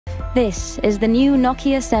This is the new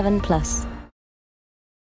Nokia 7 Plus.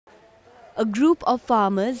 A group of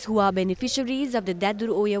farmers who are beneficiaries of the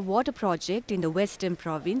Daduroya water project in the Western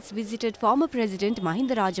Province visited former President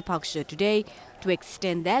Mahinda today to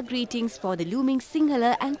extend their greetings for the looming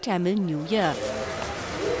Sinhala and Tamil New Year.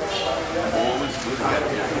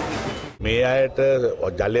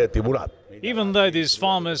 Even though these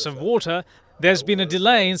farmers have water, there's been a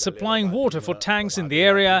delay in supplying water for tanks in the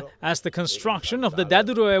area as the construction of the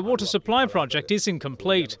Daduroya water supply project is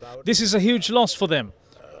incomplete. This is a huge loss for them.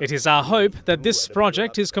 It is our hope that this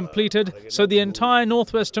project is completed so the entire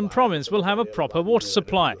northwestern province will have a proper water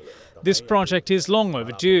supply. This project is long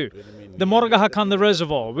overdue. The Moragahakanda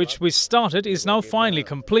reservoir, which we started, is now finally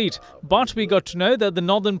complete. But we got to know that the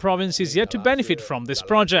northern province is yet to benefit from this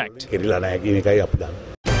project.